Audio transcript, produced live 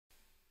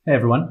Hey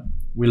everyone,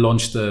 we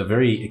launched a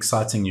very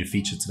exciting new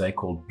feature today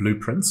called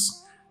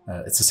Blueprints.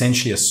 It's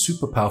essentially a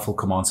super powerful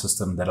command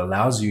system that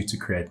allows you to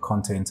create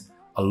content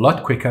a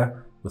lot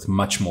quicker with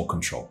much more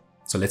control.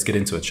 So let's get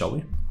into it, shall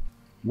we?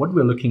 What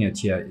we're looking at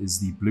here is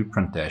the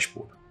Blueprint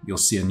dashboard. You'll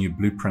see a new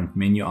Blueprint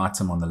menu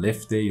item on the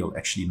left there. You'll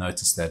actually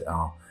notice that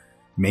our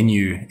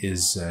menu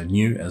is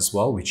new as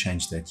well. We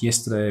changed that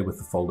yesterday with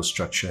the folder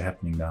structure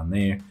happening down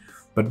there.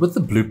 But with the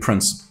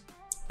blueprints,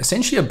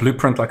 essentially a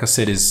blueprint, like I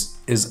said, is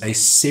a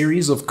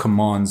series of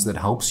commands that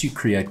helps you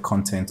create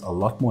content a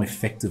lot more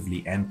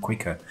effectively and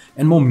quicker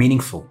and more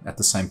meaningful at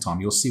the same time.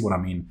 You'll see what I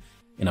mean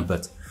in a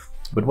bit.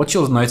 But what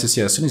you'll notice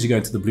here, as soon as you go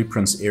into the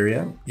blueprints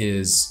area,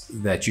 is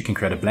that you can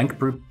create a blank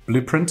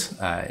blueprint.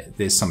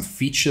 There's some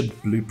featured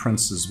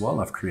blueprints as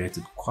well. I've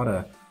created quite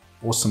an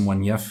awesome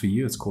one here for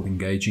you. It's called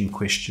Engaging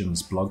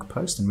Questions blog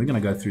post, and we're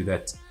going to go through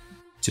that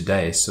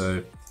today.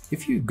 So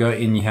if you go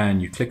in here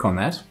and you click on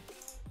that,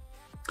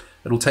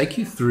 it'll take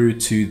you through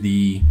to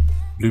the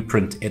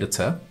blueprint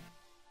editor.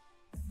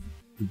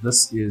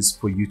 This is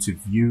for you to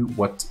view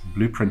what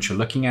blueprint you're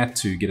looking at,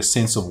 to get a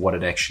sense of what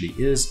it actually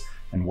is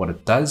and what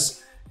it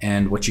does.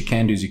 And what you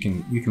can do is you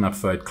can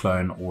upload,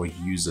 clone, or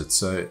use it.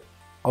 So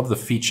of the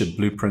featured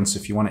blueprints,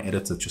 if you want to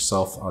edit it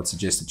yourself, I would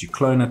suggest that you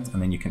clone it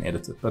and then you can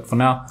edit it. But for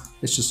now,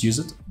 let's just use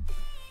it.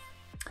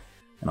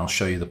 And I'll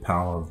show you the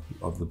power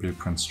of the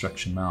blueprint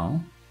structure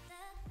now.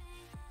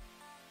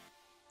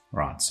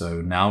 Right,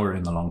 so now we're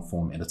in the long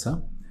form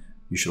editor.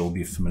 You should all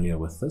be familiar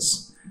with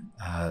this.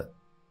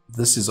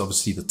 This is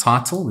obviously the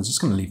title. We're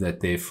just going to leave that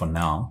there for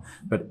now.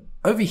 But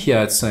over here,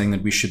 it's saying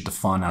that we should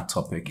define our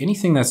topic.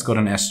 Anything that's got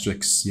an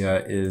asterisk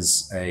here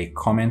is a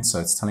comment.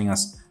 So it's telling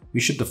us we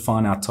should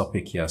define our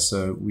topic here.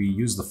 So we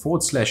use the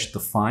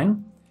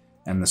 /define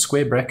and the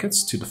square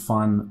brackets to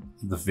define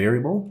the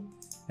variable.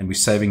 And we're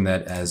saving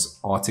that as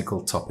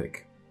article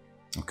topic.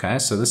 Okay,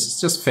 so this is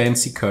just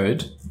fancy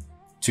code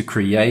to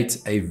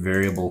create a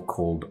variable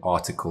called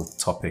article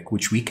topic,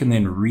 which we can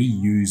then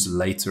reuse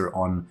later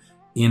on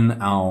in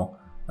our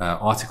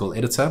article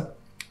editor.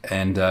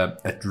 And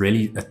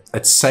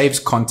it saves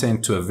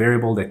content to a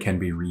variable that can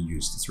be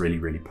reused. It's really,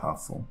 really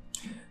powerful.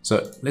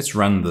 So let's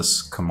run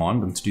this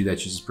command. And to do that,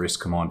 you just press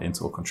Command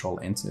Enter or Control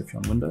Enter if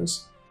you're on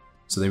Windows.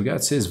 So there we go.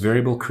 It says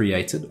variable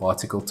created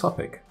article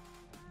topic.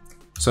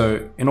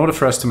 So in order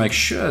for us to make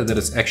sure that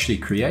it's actually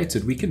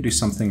created, we can do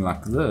something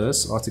like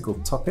this, article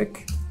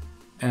topic.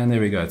 And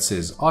there we go. It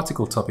says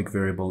article topic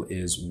variable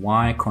is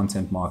why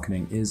content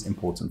marketing is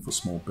important for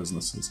small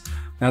businesses.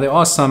 Now there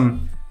are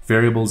some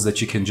variables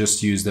that you can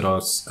just use that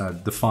are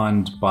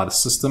defined by the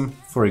system.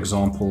 For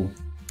example,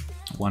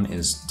 one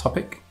is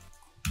topic,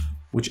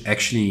 which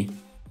actually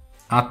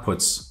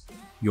outputs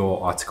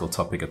your article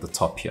topic at the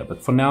top here.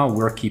 But for now,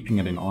 we're keeping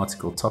it in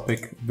article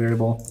topic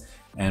variable,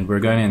 and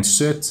we're going to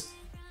insert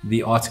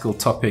the article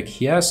topic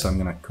here. So I'm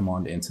going to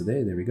Command Enter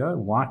there. There we go.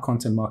 Why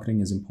content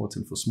marketing is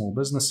important for small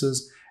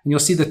businesses. And you'll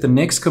see that the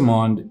next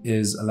command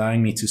is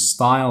allowing me to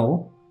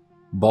style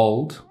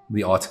bold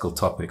the article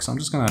topic. So I'm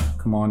just going to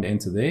Command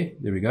Enter there.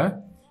 There we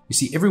go. You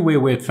see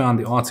everywhere where it found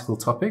the article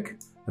topic,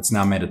 it's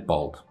now made it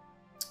bold.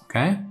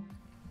 Okay.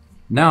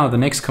 Now the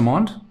next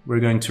command,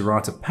 we're going to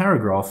write a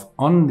paragraph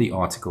on the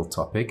article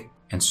topic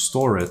and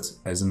store it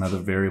as another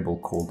variable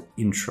called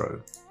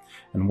intro.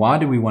 And why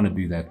do we want to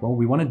do that? Well,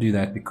 we want to do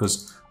that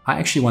because I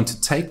actually want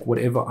to take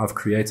whatever I've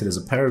created as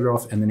a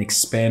paragraph and then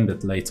expand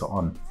it later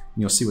on.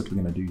 And you'll see what we're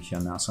going to do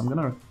here now. So I'm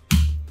going to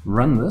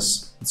run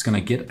this. It's going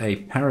to get a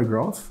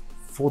paragraph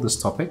for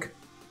this topic,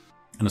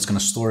 and it's going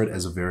to store it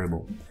as a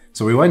variable.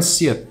 So we won't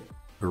see it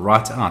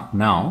right out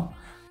now,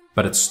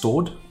 but it's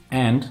stored,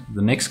 and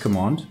the next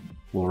command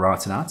will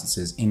write it out. It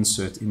says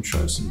insert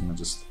intro. So we're going to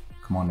just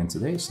Command Enter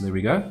there. So there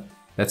we go.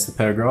 That's the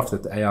paragraph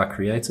that the AI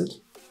created.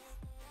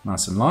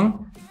 Nice and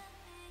long.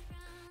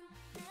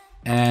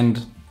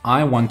 And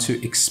I want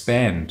to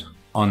expand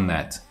on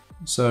that.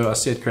 So I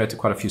see it created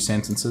quite a few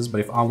sentences,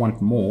 but if I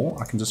want more,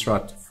 I can just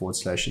write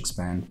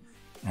 /expand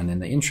and then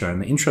the intro.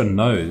 And the intro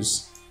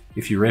knows,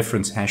 if you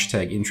reference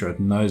 #intro, it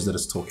knows that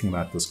it's talking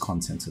about this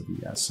content over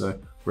here. So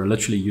we're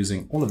literally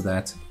using all of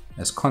that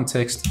as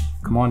context.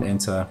 Command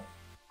Enter.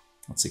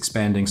 It's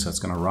expanding, so it's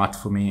going to write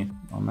for me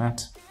on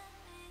that.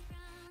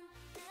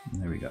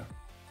 And there we go.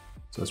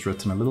 So it's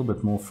written a little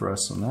bit more for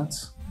us on that,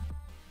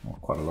 or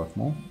quite a lot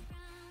more.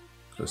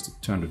 Close to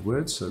 200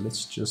 words. So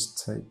let's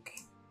just take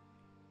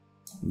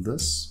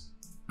this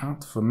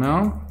out for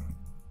now.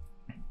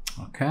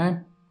 Okay.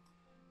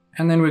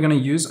 And then we're going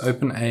to use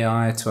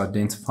OpenAI to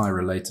identify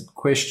related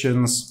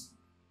questions.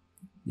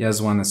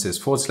 Here's one that says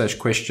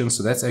 /questions.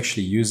 So that's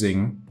actually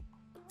using,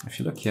 if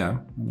you look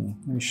here,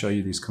 let me show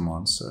you these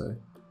commands. So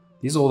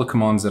these are all the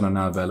commands that are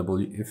now available.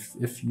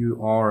 If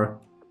you are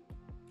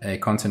a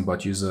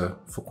ContentBot user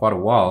for quite a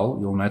while,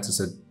 you'll notice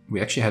that we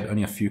actually had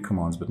only a few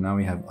commands, but now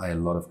we have a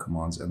lot of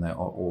commands, and they are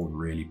all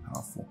really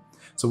powerful.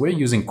 So we're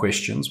using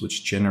questions,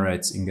 which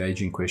generates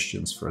engaging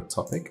questions for a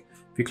topic.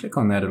 If you click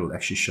on that, it'll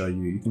actually show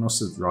you. You can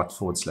also write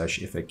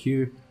 /FAQ,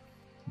 you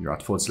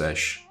write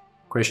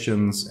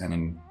 /questions, and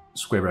in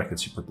square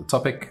brackets, you put the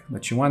topic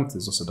that you want.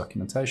 There's also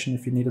documentation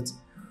if you need it.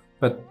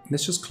 But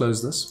let's just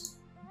close this.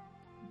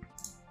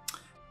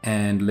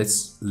 And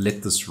let's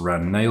let this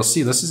run. Now you'll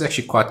see this is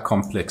actually quite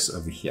complex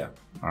over here.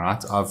 All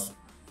right,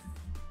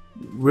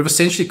 we've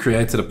essentially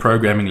created a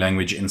programming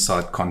language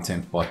inside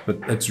contentbot, but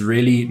it's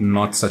really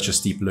not such a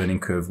steep learning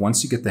curve.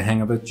 Once you get the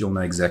hang of it, you'll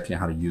know exactly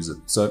how to use it.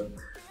 So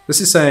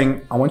this is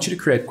saying, I want you to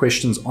create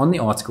questions on the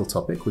article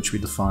topic, which we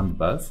defined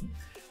above.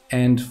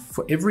 And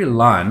for every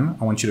line,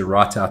 I want you to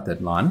write out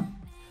that line.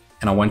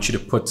 And I want you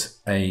to put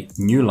a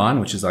new line,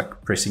 which is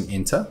like pressing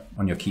enter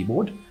on your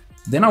keyboard.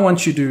 Then I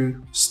want you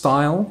to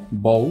style,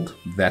 bold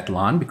that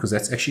line, because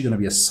that's actually going to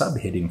be a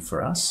subheading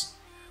for us.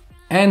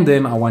 And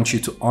then I want you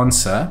to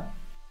answer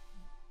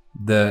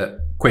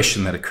the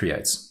question that it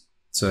creates.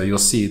 So you'll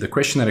see the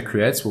question that it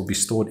creates will be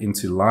stored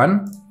into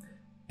line.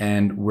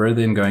 And we're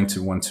then going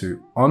to want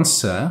to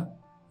answer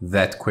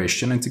that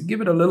question. And to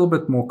give it a little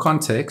bit more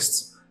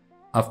context,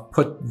 I've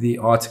put the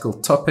article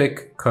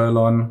topic,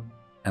 colon,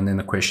 and then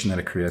the question that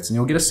it creates. And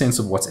you'll get a sense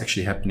of what's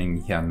actually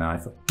happening here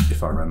now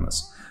if I run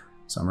this.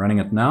 So I'm running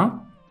it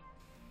now.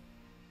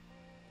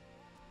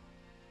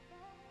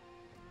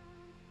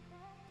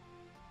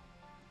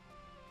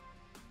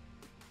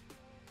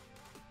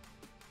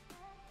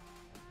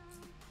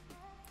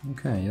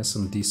 Okay, here's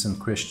some decent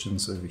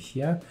questions over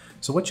here.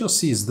 So what you'll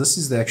see is this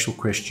is the actual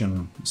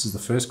question. This is the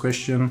first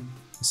question.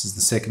 This is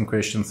the second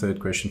question, third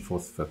question,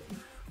 fourth,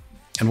 fifth.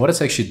 And what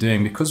it's actually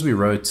doing, because we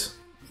wrote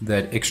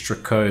that extra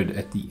code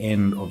at the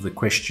end of the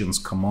questions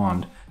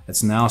command,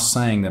 it's now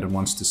saying that it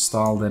wants to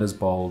style that as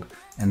bold,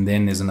 and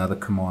then there's another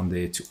command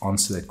there to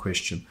answer that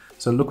question.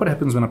 So look what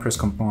happens when I press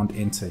command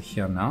enter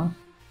here now.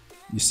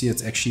 You see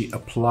it's actually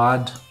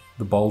applied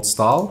the bold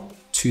style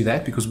to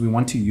that because we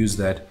want to use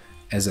that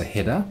as a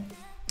header.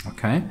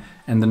 Okay,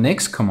 and the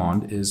next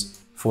command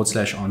is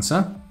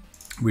 /answer.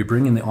 We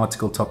bring in the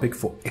article topic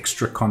for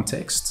extra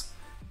context,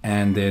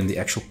 and then the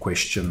actual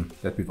question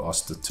that we've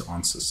asked it to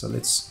answer. So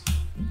let's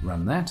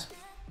run that.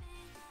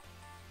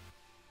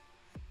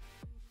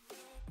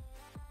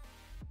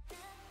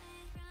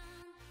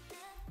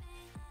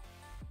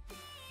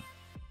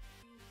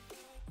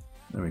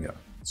 There we go.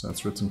 So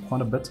it's written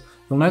quite a bit.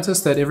 You'll notice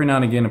that every now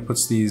and again it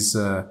puts these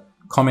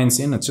comments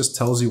in. It just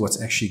tells you what's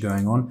actually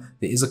going on.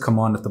 There is a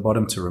command at the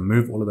bottom to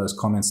remove all of those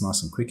comments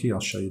nice and quickly. I'll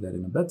show you that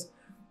in a bit.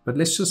 But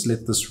let's just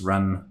let this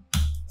run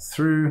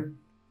through.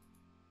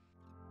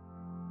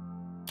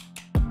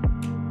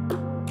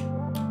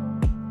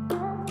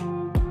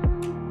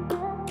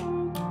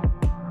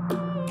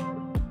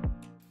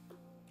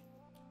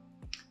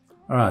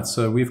 All right,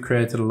 so we've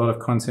created a lot of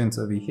content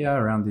over here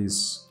around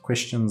these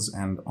questions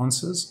and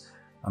answers.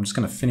 I'm just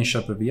going to finish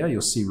up over here.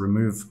 You'll see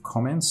remove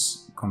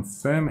comments,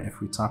 confirm.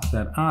 If we type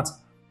that out,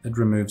 it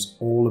removes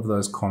all of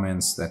those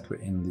comments that were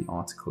in the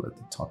article at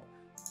the top,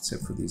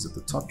 except for these at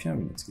the top here.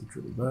 We need to get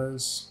rid of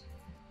those.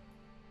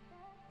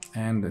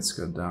 And let's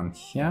go down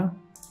here.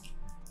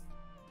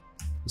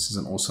 This is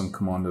an awesome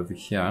command over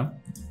here.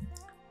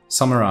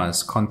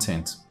 Summarize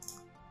content.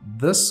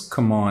 This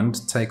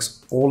command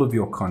takes all of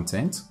your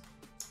content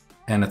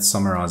and it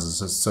summarizes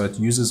it. So it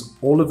uses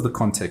all of the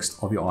context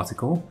of your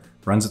article,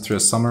 runs it through a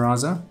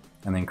summarizer,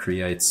 and then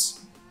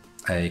creates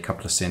a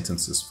couple of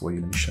sentences for you.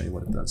 Let me show you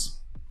what it does.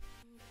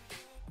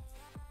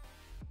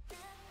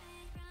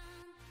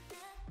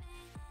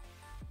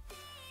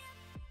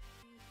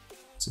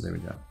 So there we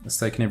go. It's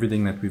taken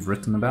everything that we've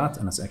written about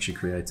and it's actually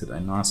created a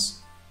nice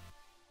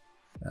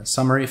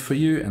summary for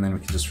you, and then we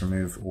can just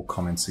remove all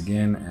comments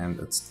again and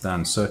it's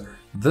done. So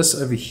this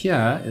over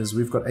here is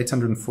we've got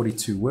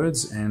 842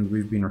 words and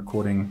we've been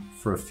recording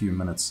for a few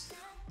minutes.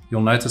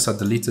 You'll notice I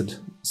deleted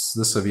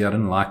this over here. I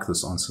didn't like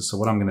this answer. So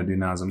what I'm going to do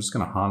now is I'm just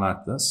going to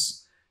highlight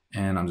this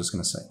and I'm just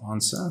going to say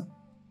answer.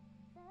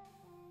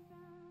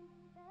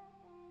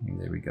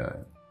 And there we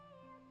go.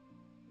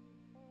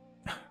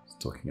 It's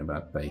talking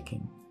about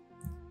baking.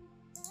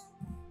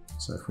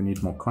 So if we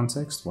need more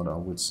context, what I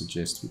would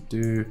suggest we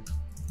do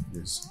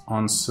is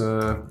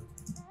answer,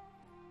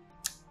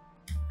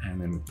 and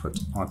then we put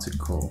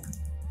article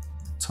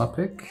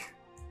topic.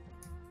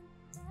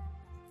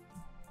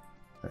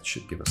 That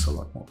should give us a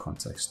lot more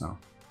context now.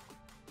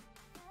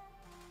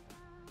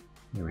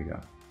 There we go.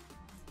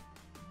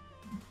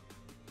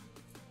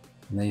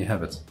 And there you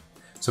have it.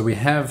 So we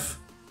have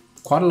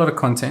quite a lot of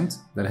content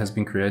that has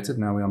been created.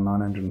 Now we're on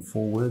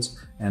 904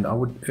 words, and I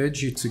would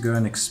urge you to go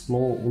and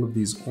explore all of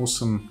these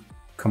awesome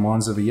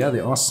commands over here.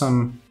 There are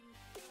some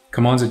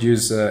commands that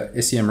use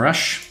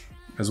SEMrush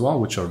as well,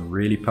 which are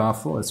really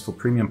powerful. It's for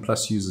Premium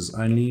Plus users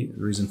only.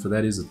 The reason for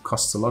that is it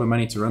costs a lot of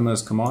money to run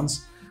those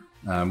commands.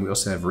 We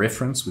also have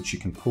reference, which you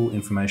can pull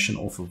information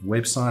off of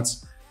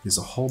websites. There's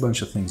a whole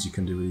bunch of things you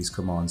can do with these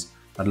commands.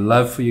 I'd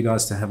love for you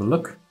guys to have a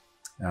look,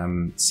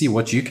 see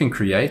what you can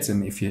create.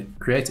 And if you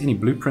create any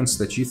blueprints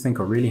that you think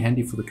are really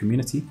handy for the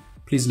community,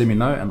 please let me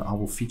know and I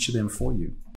will feature them for you.